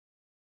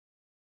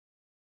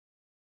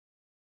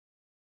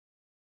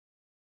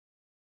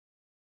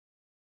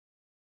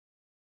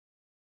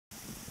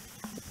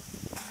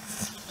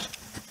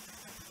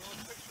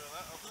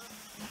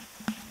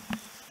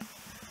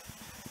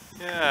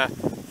Yeah.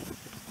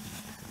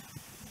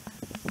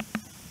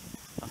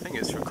 I think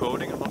it's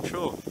recording, I'm not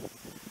sure.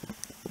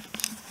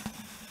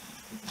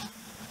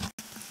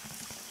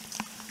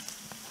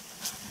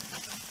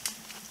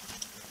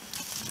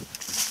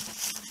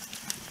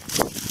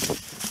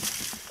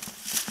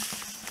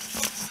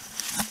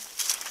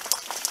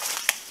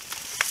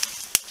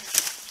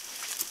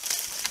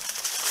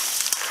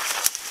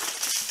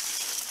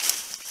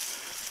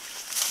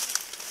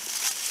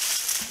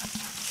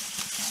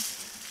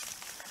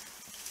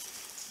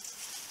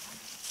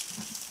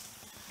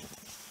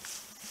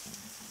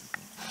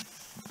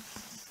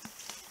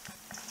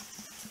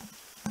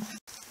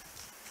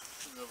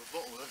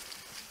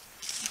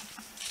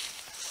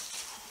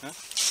 Huh?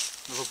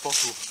 Another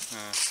bottle.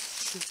 Yeah.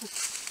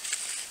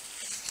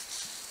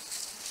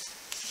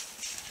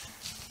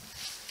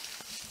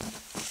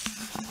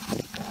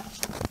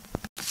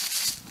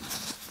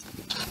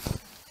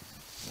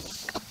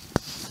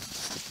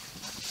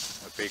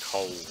 A big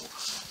hole.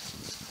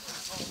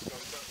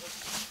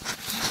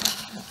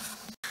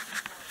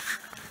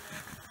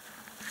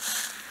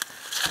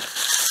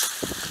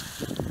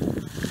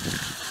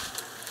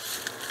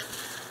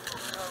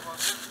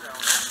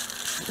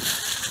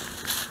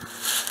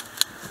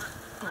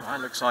 That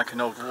looks like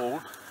an old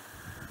wall.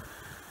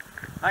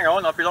 Hang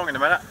on, I'll be long in a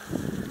minute.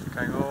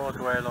 Going all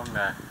the way along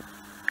there.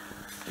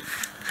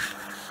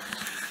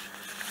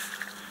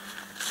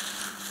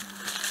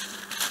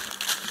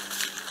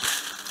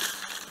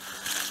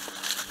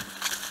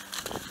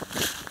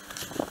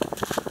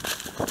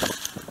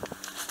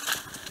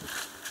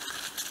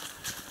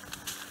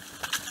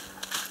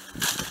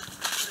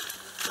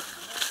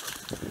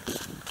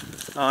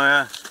 Oh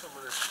yeah.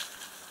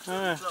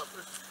 Oh, yeah.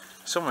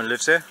 Someone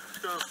lives here.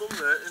 Going from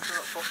there into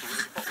that bottle,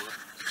 there's a bottle there.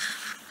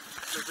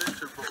 There's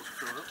 2 bottles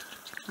filled up.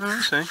 Oh, I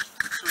see.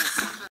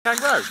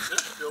 Blackgang Road? Yeah,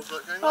 the old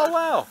Blackgang Road. Oh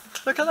wow,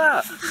 look at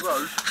that. This is the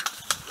road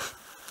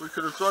we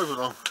could have driven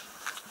on.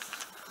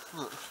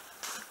 Look.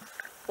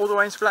 All the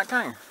way into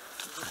Blackgang.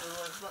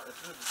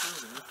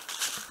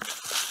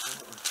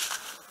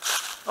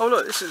 Oh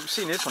look, this is, we've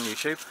seen this on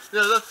YouTube.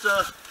 Yeah, that's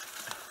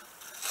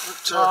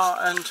Star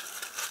and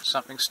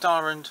something,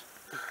 Star and...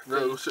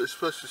 No, what's it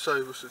supposed to say?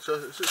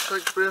 Is it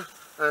Shakespeare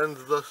and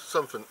the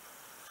something?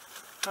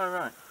 Oh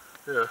right.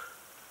 Yeah.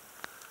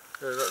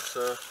 Yeah, that's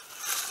on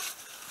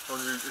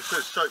YouTube. It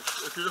says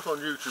Shakespeare. If you look on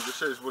YouTube, it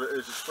says what it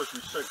is. It's supposed to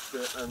be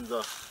Shakespeare and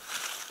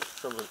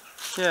something.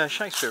 Yeah,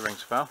 Shakespeare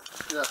rings a bell.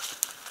 Yeah.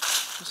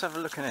 Let's have a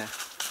look in here.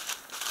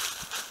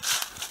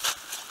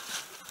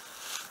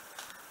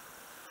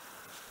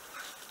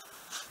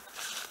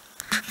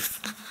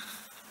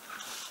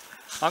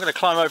 I'm going to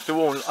climb over the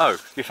wall. Oh,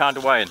 you found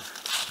a way in.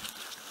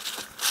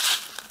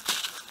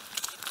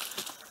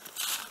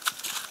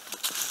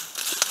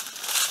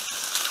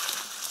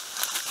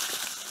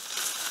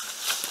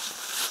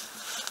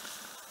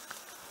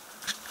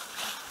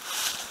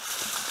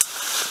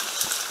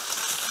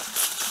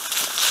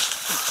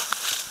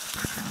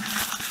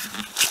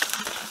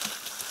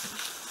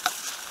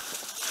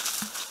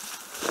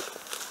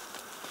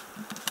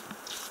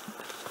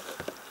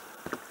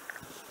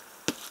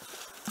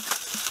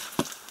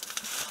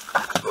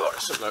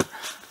 Look.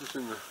 What's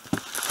in there?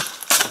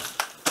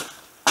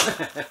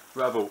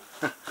 Rubble.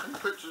 Any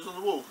pictures on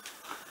the wall?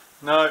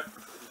 No.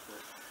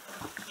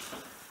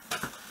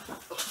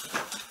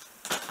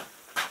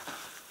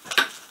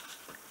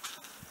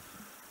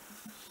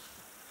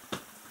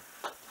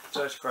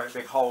 So it's a great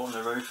big hole in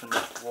the roof and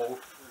the wall.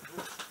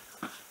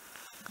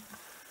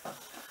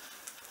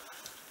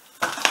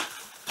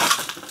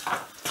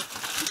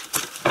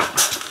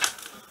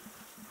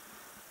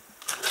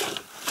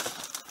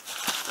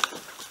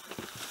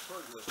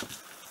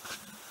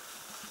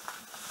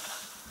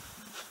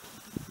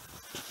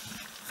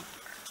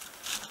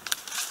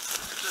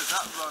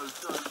 That road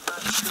goes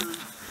back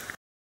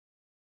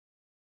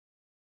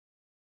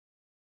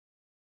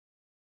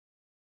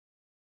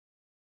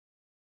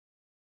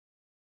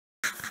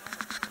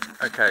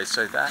to... Okay,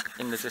 so that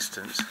in the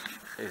distance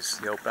is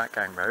the old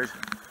Blackgang Road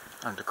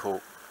under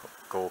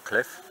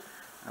Cliff,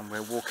 and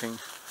we're walking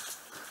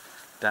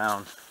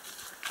down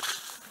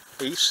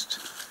east,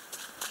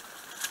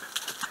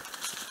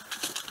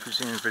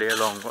 presumably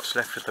along what's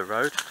left of the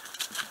road.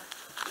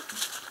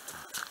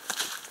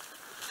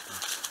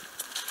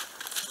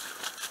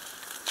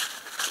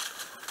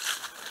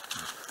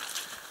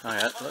 Oh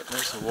yeah, look,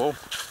 there's the wall.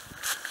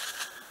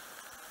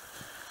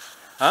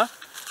 Huh?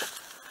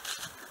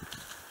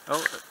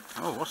 Oh,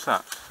 what's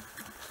that?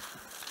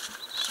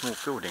 Small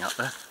building up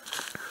there.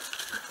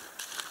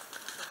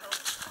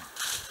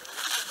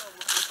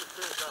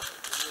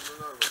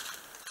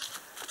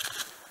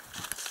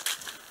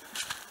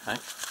 Hey?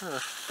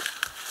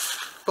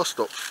 Bus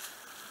stop.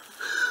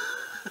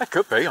 That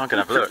could be, I'm going to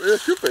have a look. Yeah,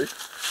 it could be.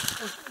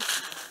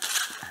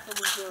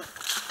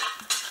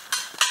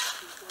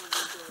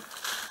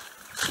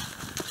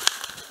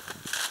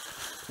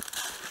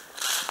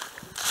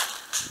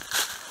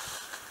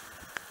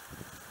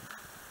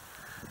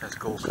 There's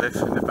Cliff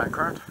in the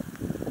background.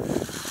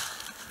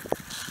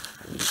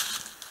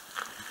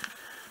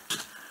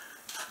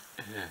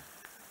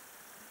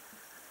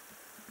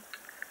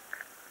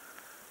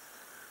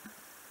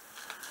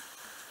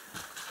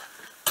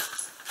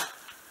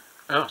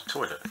 Oh,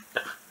 toilet.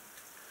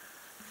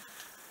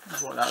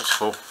 That's what that was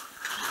for.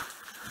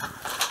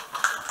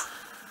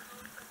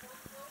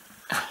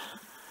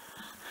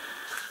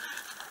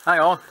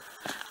 Hang on,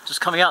 just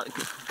coming out,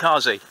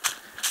 Kazi.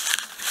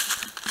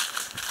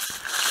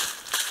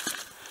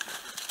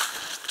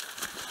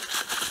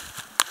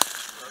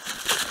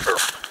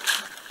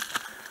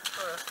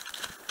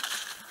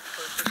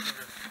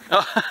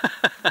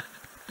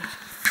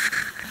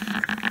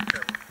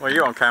 Well,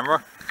 you're on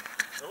camera.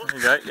 There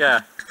you go,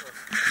 yeah.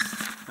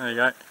 There you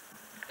go.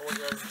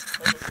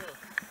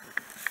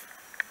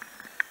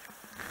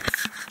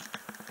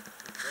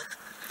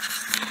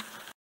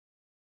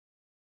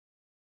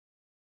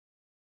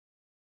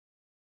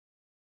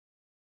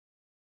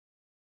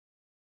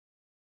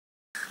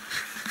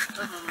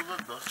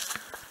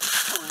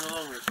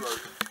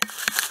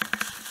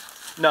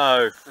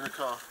 No. In a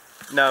car?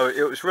 No,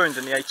 it was ruined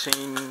in the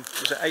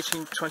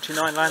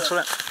 1829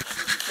 landslip?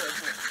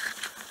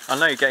 I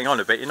know you're getting on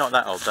a bit, you're not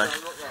that old though. No,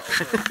 not that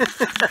old.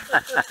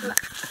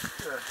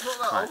 Not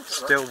that Right, old.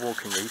 still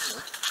walking east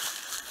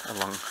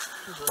along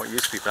what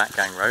used to be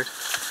Blackgang Road.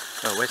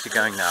 Oh, where's he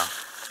going now?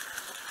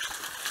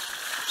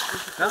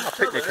 Oh, a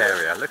picnic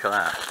area, look at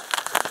that.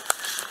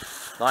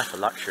 Life of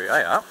luxury.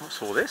 Hey up,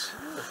 what's all this?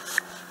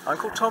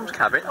 Uncle Tom's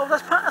cabin. Oh,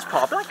 that's part of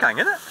Blackgang,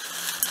 isn't it?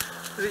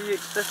 The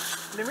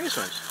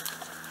amusements.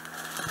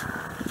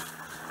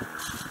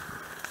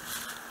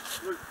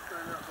 Look,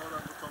 standing outside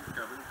Uncle Tom's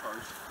cabin,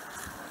 post.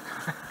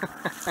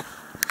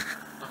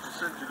 I can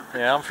send you the pictures.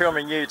 Yeah, I'm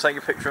filming you, take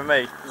a picture of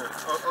me. Yeah,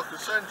 I can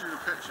send you the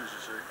pictures, you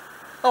see.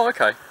 Oh,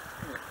 okay.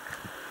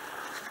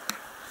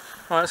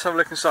 Right, let's have a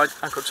look inside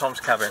Uncle Tom's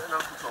cabin. Uncle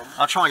Tom's.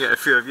 I'll try and get a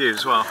few of you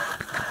as well.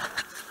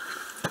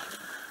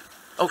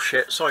 Oh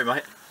shit, sorry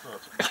mate.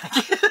 There's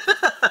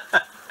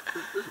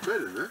a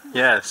bed in there.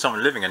 Yeah, there's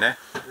someone living in there.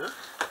 Yeah?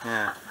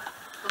 Yeah.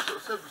 That's what I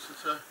said,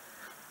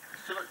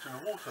 it's collecting the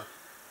water.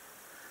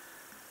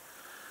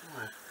 Isn't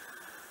there?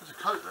 There's a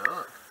coat there, isn't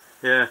it?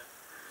 Yeah.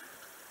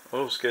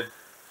 Oilskin.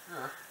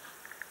 Yeah.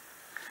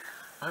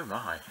 Oh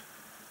my.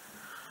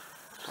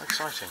 So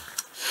exciting.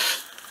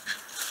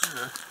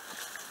 Yeah.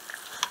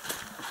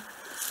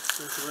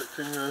 They're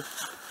collecting wood.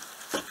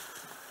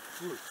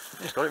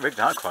 He's got it rigged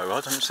out quite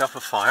well, done himself a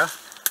fire.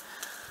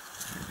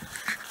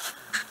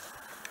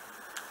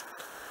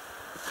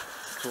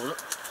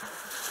 Toilet.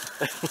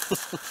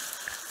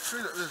 See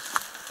that there's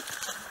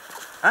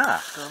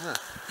Ah. down there.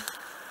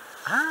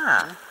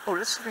 Ah. Yeah. Oh,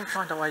 let's see if we can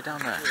find our way down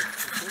there.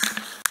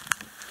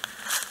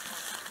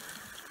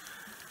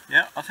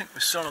 Yeah, I think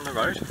we're still on the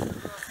road,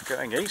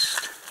 going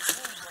east.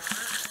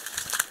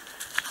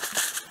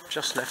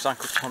 Just left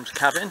Uncle Tom's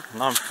cabin,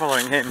 and I'm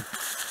following him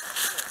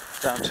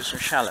down to some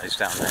chalets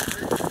down there.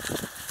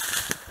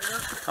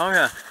 Oh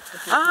yeah.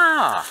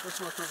 Ah! That's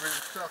what I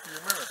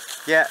Southview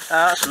Lodge. Yeah,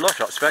 that's a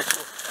lodge I expect.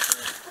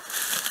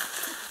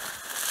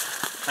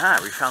 Ah,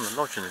 we found the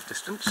lodge in the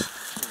distance.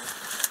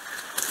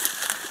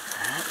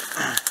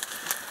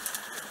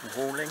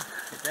 Walling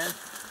again.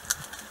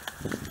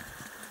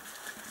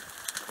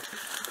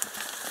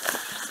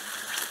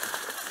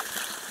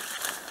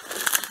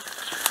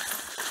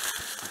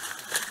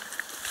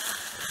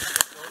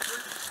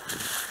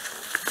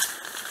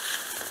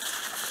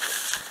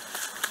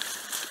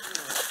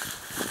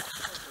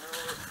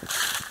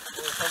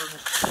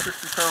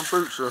 £50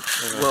 boots are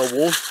well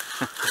worn.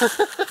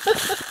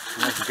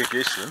 Making good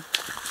use of them.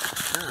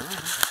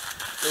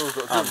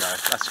 Oh no,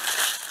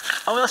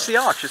 that's the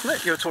arch, isn't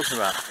it? You were talking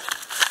about.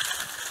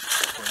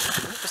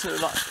 Doesn't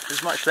look like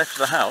there's much left of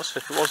the house,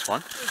 if there was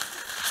one.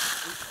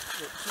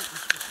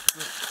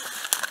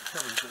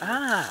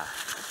 Ah.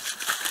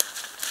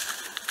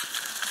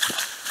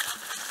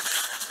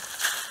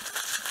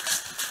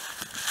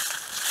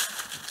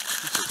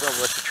 This is well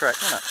worth the trek,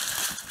 isn't it?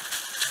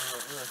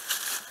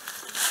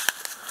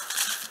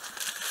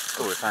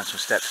 Oh, we found some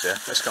steps there.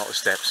 Let's go up the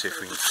steps, see if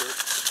we can.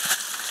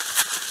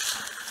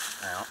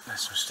 Now,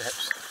 there's some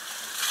steps.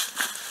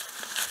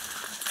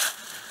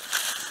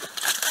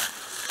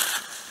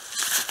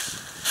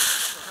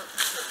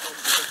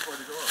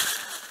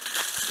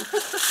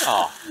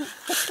 Oh.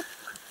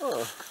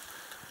 Oh.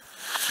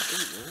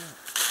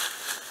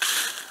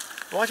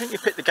 Why didn't you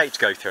pick the gate to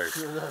go through?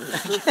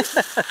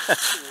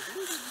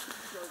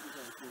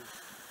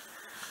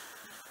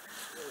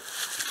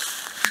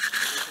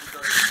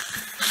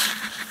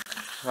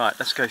 Right,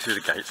 let's go through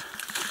the gate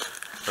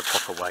the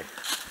proper way.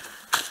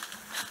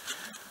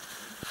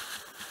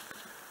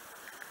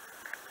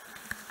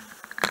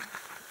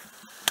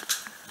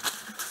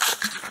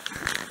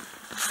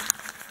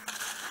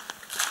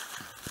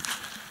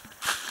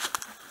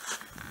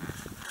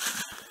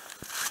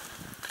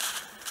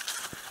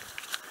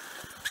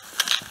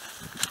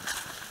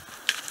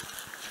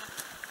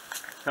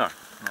 Oh,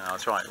 no,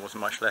 that's right, there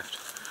wasn't much left.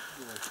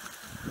 Yeah.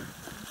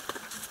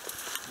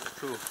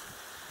 Cool.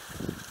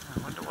 I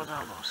wonder what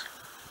that was.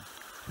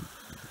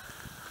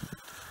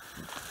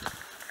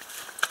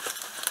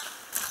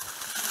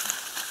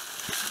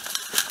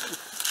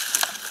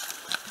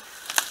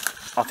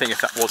 I think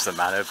if that was the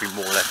man, there'd be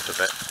more left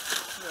of it.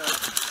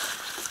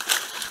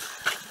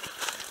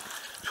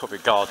 probably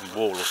a garden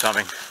wall or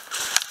something.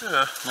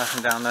 Yeah.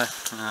 Nothing down there.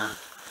 No.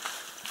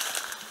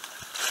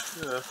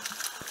 Yeah.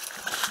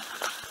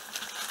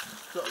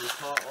 Got to be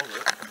part of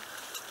it.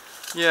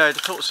 Yeah, I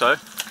thought so.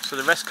 So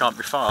the rest can't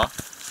be far.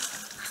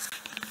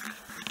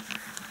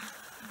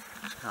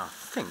 Oh, I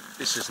think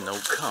this is an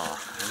old car.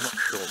 I'm not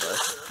sure though.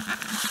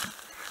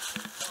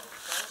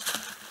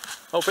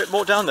 Oh, a bit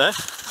more down there.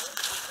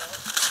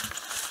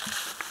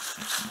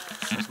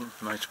 There's a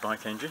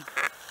motorbike engine.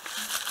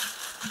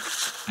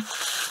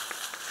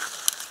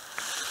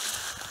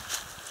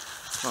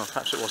 Oh,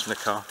 perhaps it wasn't a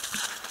car.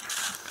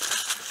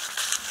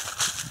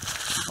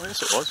 Oh,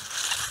 yes it was.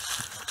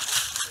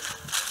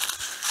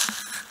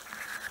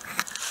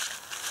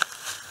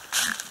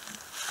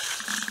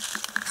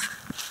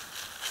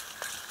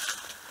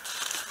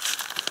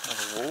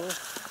 Another wall.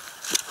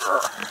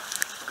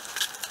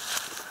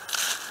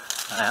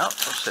 Out,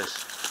 what's this?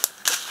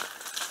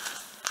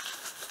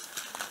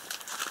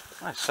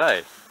 I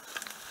say,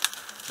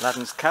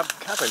 Aladdin's cabin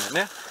in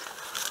here.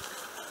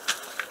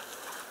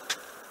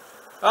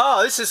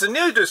 Oh, this is a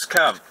nudist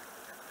camp.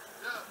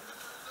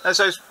 There's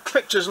those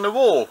pictures on the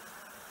wall.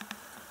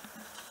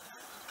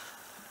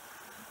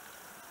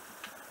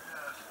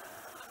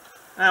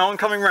 Now I'm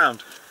coming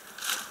round.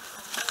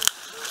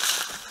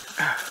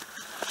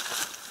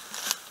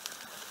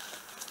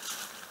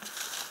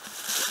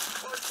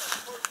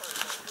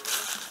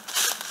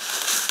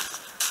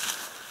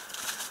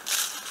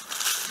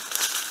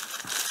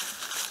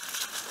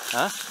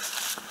 Huh?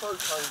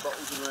 Propane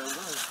bottles around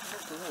those.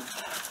 What's the one?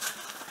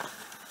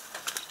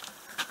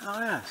 Oh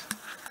yes.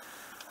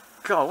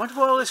 God, I wonder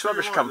where all this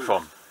rubbish come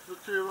from.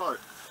 Look to your right.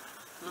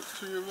 Look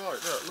to your right.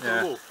 Look Yeah.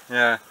 at the wall.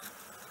 Yeah.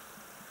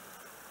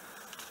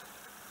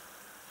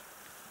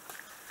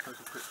 Take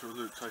a picture of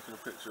Luke taking a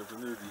picture of the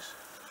nudies.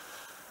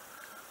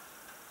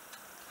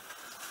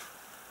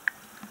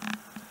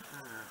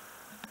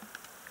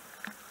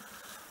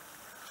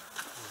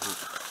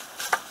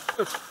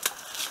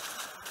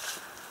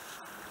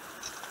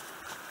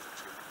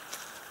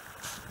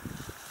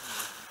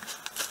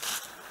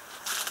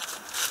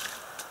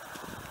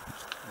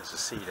 There's a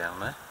sea down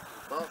there.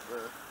 Above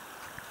there.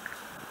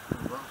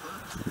 Above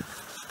there.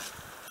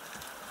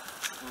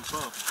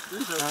 Above.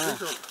 These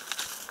are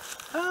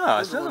Ah,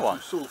 there's another one.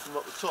 we saw from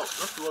up the top.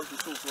 That's the ones we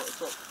saw from up the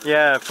top.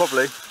 Yeah,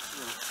 probably. Yeah.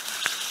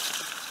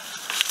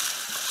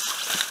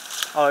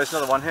 Oh, there's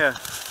another one here.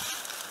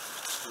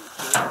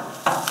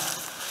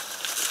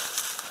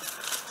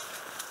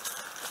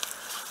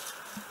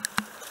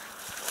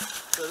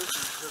 So this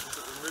is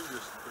the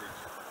nudist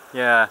beach.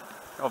 Yeah,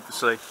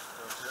 obviously.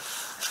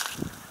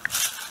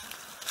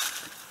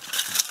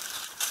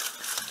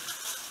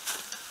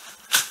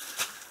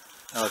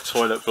 Oh,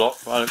 toilet block,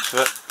 right next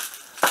to it.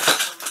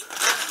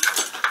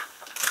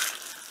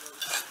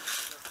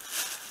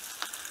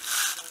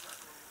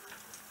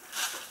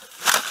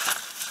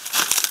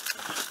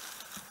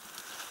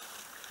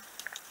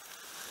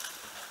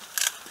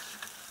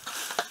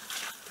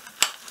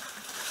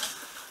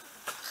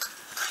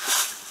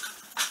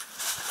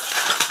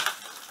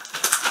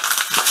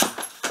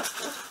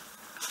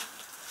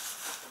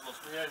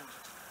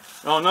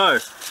 Oh no!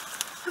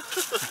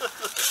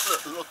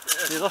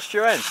 You lost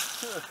your end.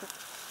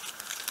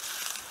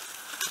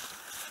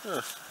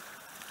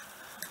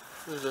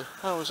 There's a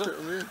Oh, was it? bit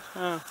on the end.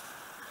 Oh.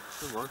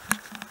 Never mind.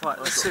 Right,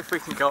 let's see if we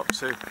can go up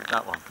to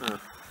that one. Yeah.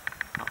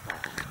 Up there.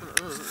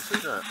 Let's see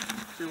that.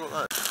 See what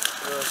that.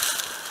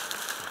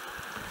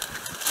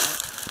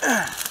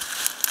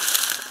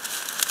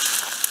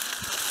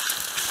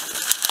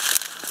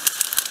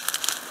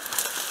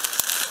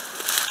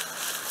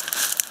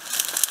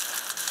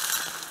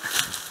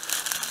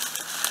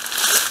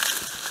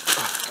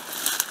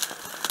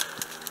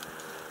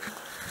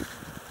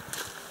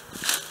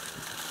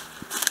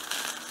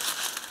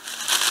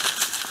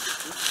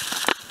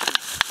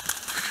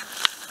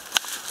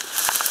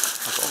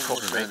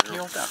 Mate, can you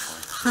hold that for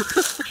me?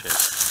 Cheers.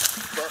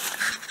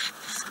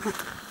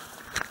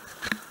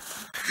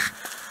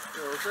 I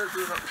was there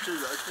doing up the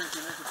shoelace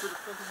thinking there's a bit of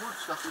fucking wood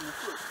stuck in the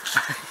foot.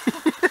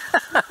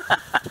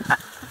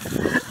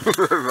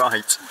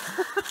 Right.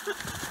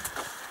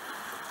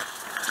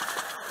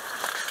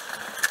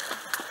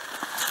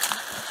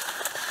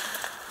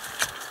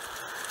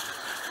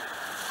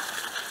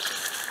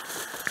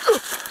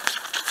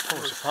 Oh,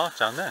 there's a path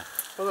down there.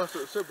 Well, that's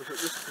what I said, because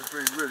this could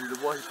be really the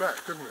way back,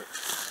 couldn't it?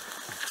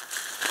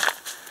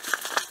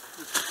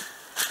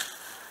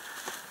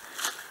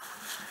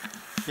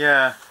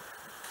 Yeah.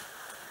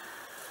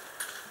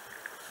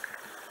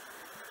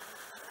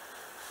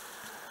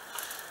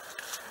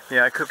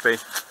 Yeah, it could be.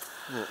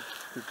 Yeah,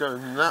 could go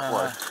in that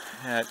way.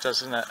 Yeah, it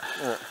does, doesn't it?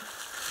 Yeah.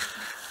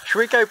 Should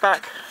we go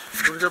back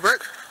Shall we go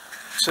back?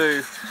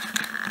 to...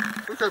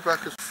 We'll go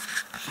back as...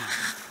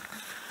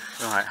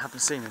 Right, haven't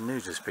seen the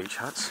nudist beach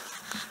huts.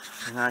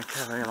 We're now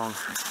carrying along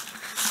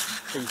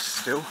east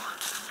still,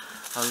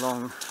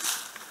 along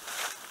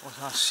what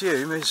I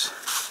assume is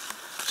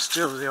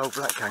still the old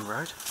Blackgang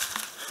Road.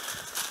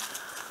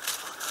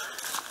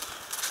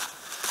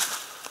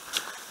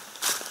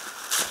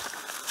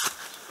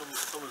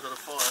 Someone's got a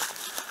fire.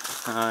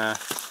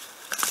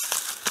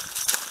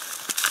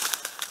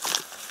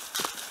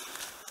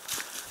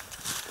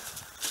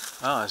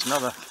 Oh, there's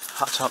another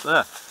hut up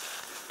there.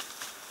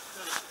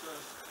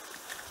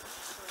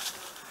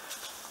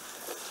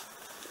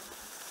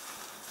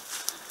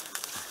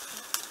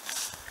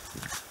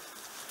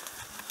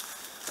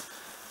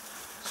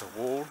 It's a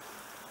wall.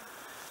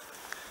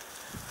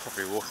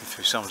 Probably walking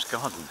through someone's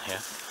garden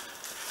here.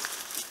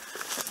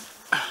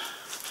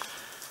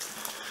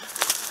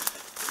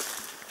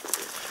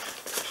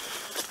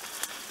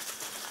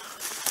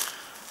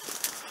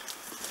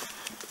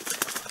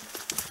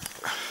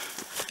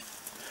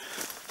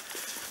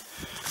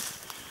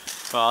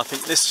 Well, I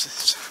think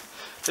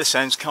this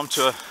end's come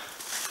to a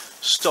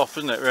stop,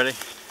 isn't it, really?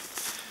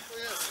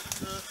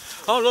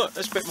 Oh look,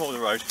 there's a bit more of the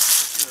road.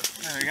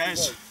 There we go, a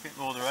bit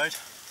more of the road.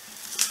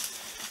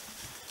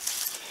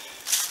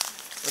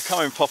 We're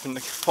coming popping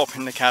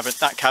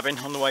that cabin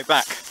on the way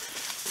back.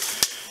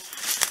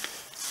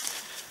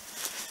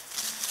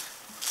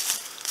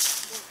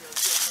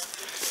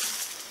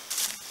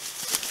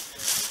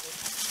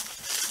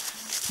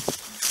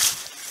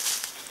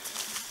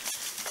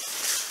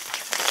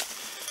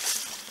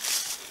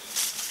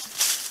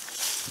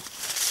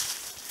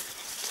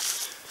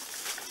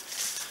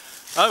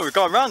 Oh, we've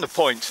gone round the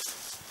point.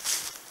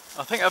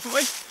 I think, haven't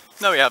we?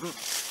 No, we haven't.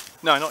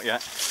 No, not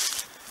yet.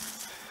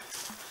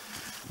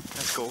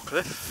 Let's go,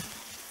 Cliff.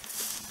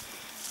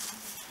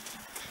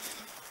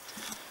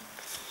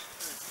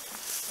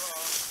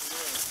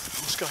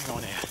 What's going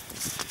on here?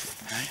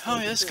 Oh,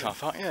 yeah, there's a car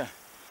park, yeah.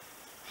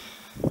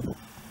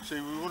 See,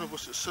 we want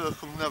to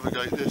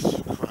circumnavigate this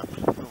crap,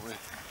 don't we?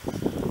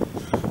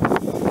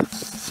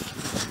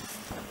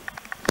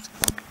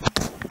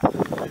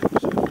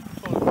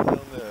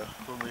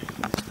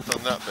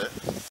 That bit.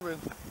 We're in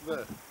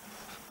there.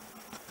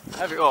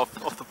 Have it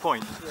off the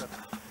point. Yeah.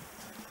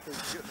 You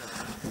can get there.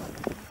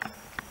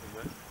 In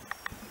there.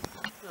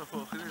 Yeah, I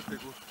thought I could hear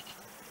people.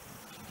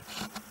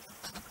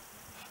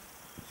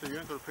 So you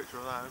ain't got a picture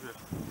of that, have you?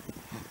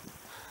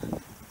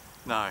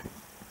 No.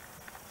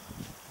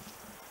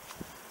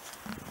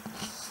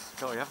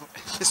 God, you haven't.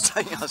 It's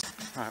taking us.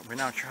 Right, we're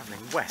now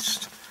travelling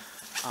west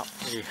up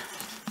the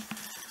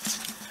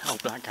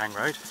old Blackgang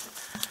Road.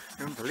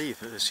 I wouldn't believe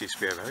that this used to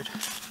be a road.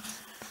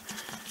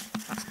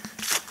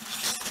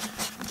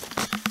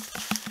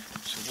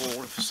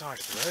 Wall at the side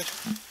of the road.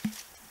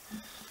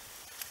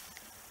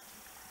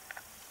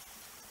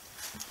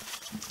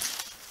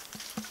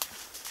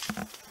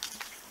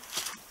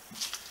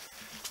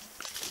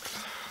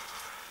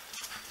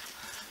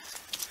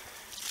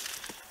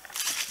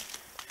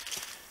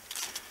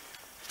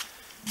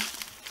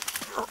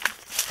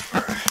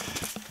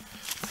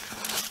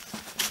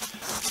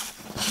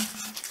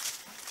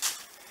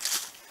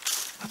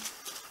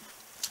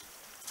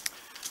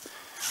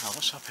 Oh,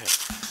 what's up here?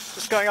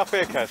 What's going up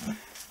here, Kev?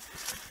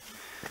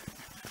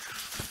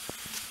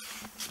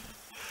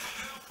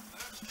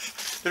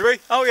 Did we?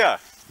 Oh yeah.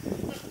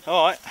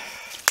 Alright.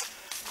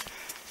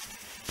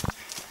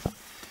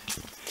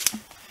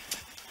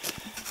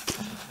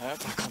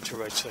 Back onto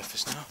road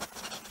surface now.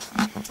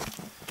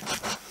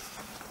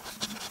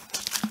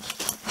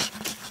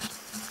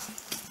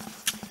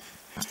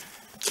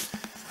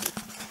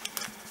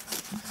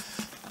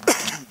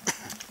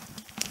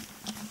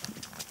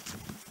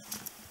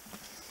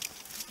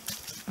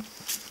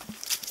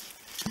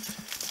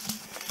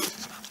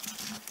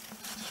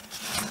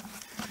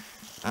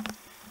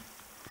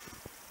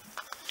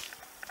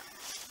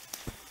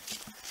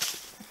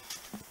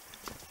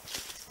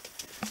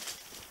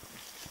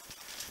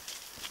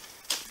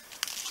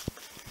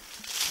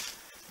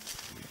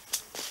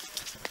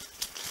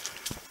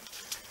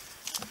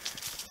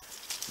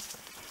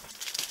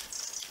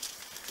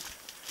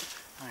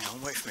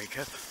 Wait for me,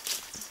 Kev.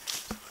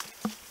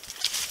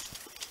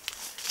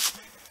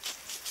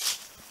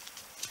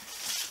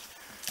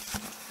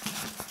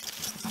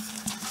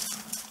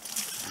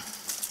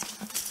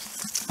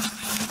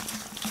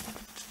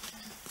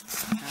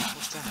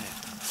 What's down here?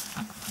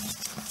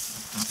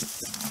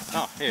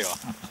 Oh, here you are.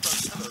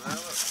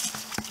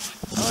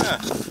 Oh yeah.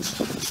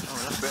 Oh,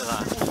 that's a bit of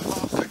that.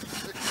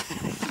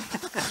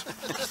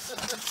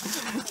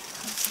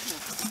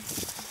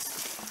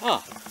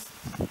 Ah.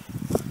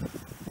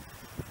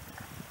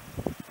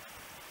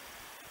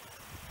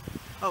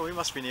 Oh, we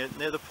must be near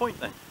the point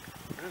then.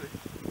 Really?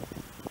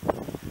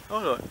 Oh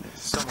look,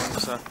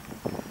 someone's on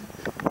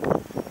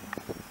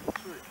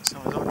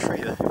a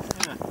tree there.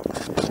 Yeah.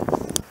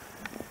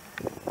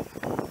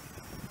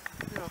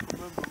 Yeah, I can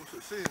remember what's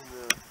it saying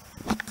there.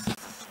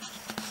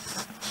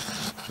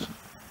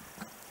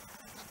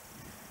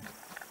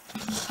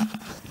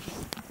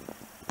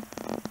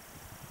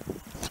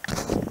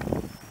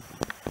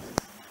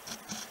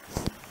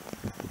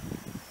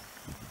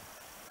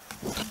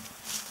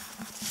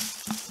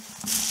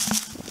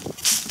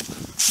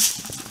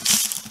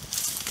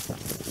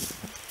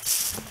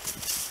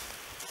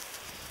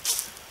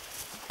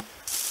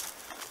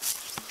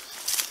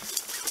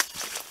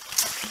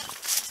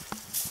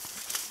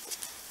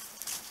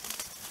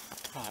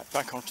 Right,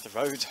 back onto the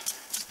road.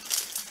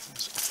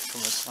 There's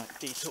from a slight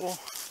detour.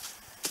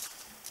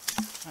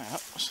 Now,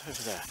 what's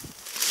over there?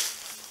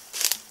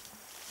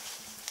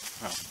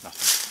 Oh,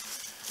 nothing.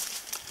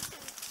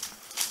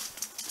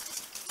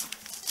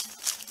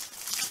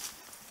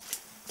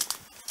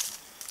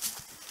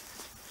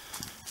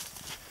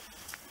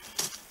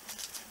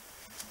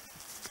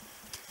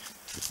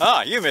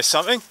 Ah, you missed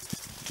something.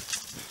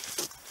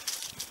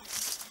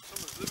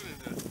 Someone's living in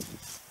there.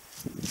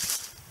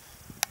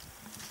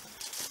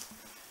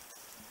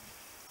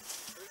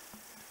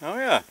 Oh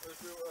yeah.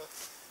 They've built a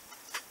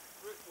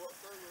brick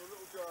what's over a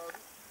little garden.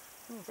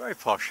 Oh, very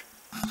posh.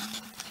 There's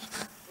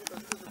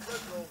a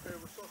bread roll here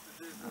with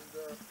sausages and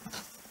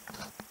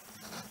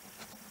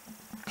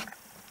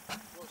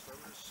what's that?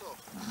 It's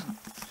soft.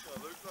 So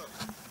look, look.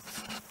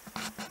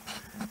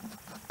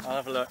 I'll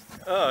have a look.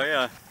 Oh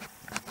yeah.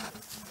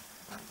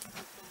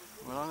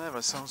 Well, I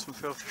never saw some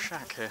filter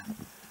shack here.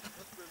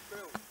 That's been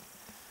built.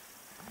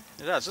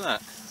 It has, isn't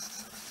it?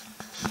 It's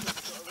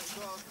got a little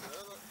garden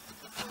there.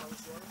 That's where I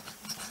was going.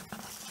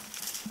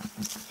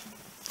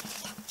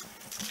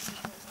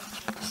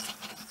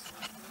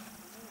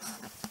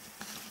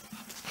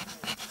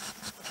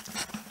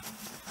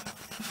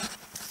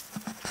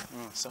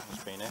 Oh,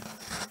 someone's been here.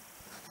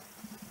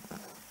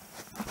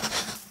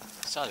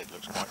 Salad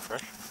looks quite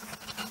fresh.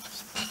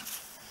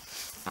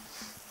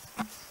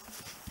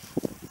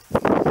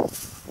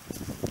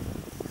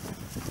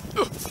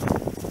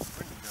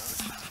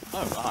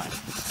 Oh, right.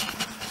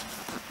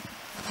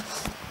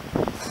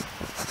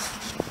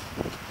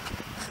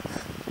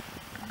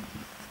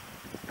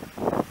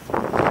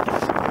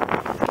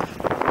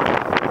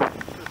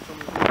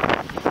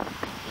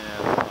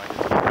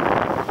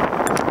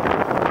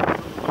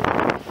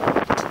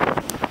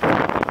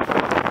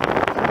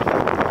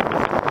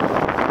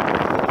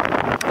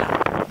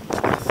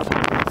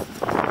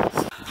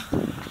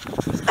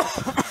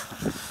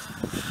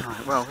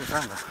 Well, we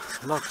found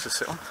a log to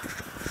sit on.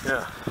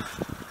 Yeah.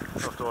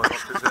 After I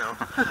knocked it down.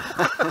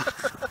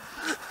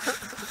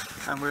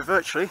 And we're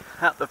virtually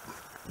at the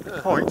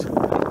point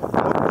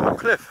of Old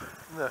Cliff.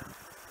 Yeah.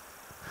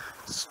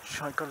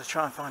 I've got to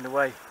try and find a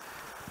way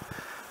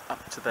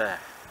up to there.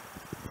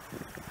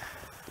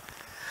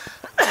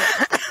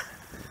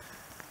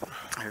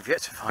 We've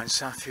yet to find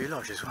Southview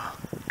Lodge as well.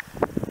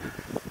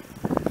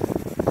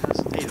 There's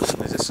a needle in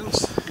the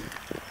distance.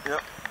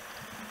 Yep.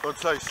 I'd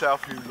say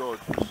Southview Lodge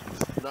is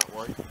that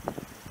way.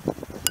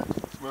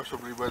 It's most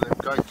probably where them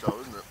gates are,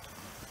 isn't it?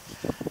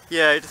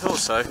 Yeah, you'd have thought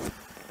so.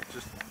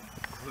 Just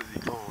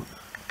completely gone.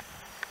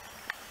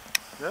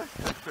 Yeah,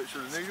 take a picture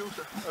of the needles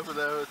over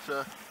there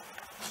at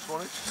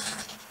Swanage.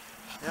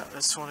 Yeah,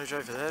 there's Swanage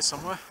over there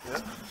somewhere.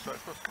 Yeah, straight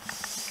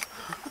across.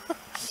 I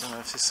don't know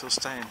if this will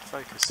stay in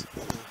focus.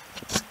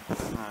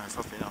 No,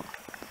 probably not.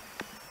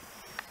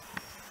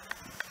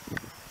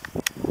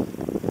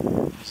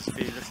 There's the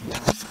view looking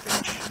down to the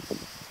beach.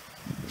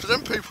 So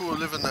them people who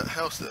live in that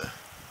house there,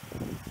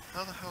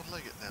 how the hell did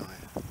they get down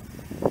here?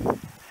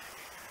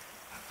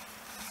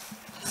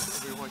 There's got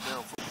to be a way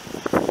down.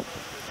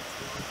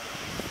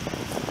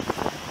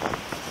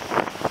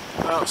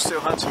 Well,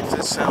 still hunting for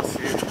the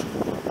Southview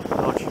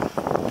Lodge.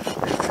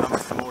 They've come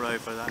from all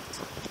over that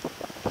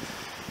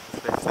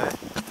cliff there.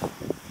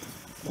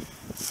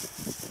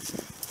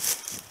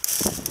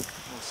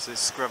 What's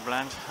this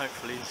scrubland?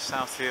 Hopefully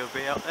Southview will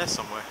be out there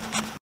somewhere.